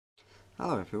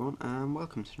Hello everyone and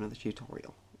welcome to another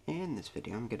tutorial. In this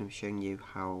video I'm going to be showing you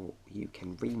how you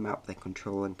can remap the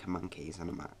control and command keys on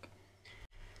a Mac.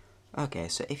 Okay,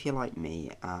 so if you're like me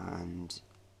and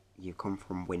you come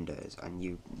from Windows and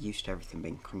you used to everything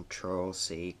being Ctrl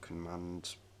C,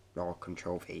 command or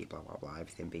Ctrl V, blah blah blah,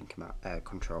 everything being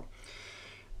control.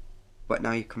 But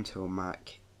now you come to a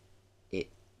Mac,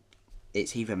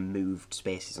 it's even moved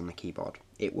spaces on the keyboard.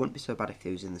 It wouldn't be so bad if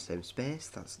they was in the same space,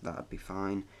 that'd be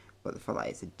fine. But the fact that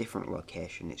it's a different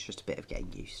location, it's just a bit of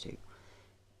getting used to.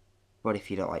 But if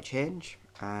you don't like change,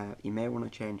 you may want to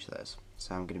change those.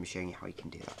 So I'm going to be showing you how you can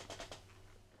do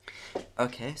that.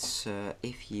 Okay, so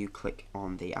if you click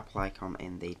on the Apple icon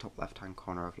in the top left hand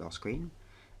corner of your screen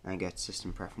and go to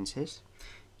System Preferences,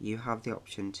 you have the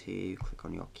option to click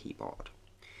on your keyboard.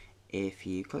 If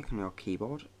you click on your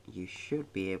keyboard, you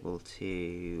should be able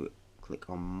to click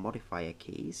on Modifier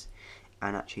Keys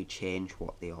and actually change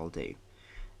what they all do.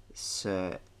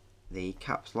 So the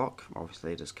caps lock,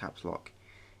 obviously it does caps lock.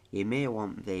 You may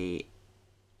want the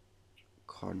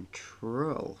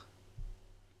control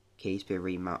keys be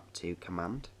remapped to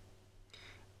command,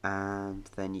 and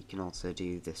then you can also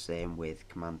do the same with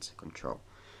command to control.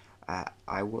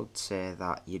 I would say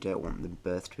that you don't want them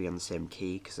both to be on the same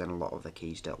key, because then a lot of the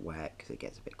keys don't work because it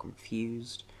gets a bit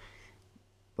confused.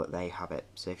 But there you have it.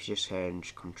 So if you just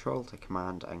change control to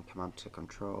command and command to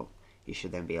control, you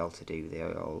should then be able to do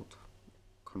the old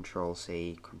Ctrl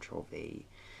C, Ctrl V,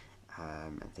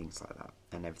 and things like that,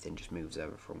 and everything just moves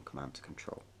over from command to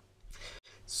control.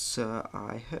 So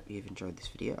I hope you've enjoyed this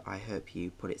video. I hope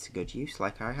you put it to good use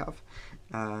like I have,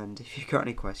 and if you've got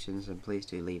any questions, then please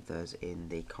do leave those in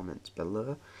the comments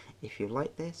below. If you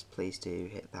like this, please do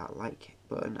hit that like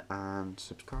button and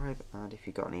subscribe, and if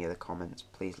you've got any other comments,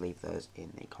 please leave those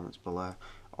in the comments below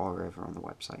or over on the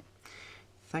website.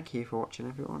 Thank you for watching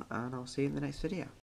everyone, and I'll see you in the next video.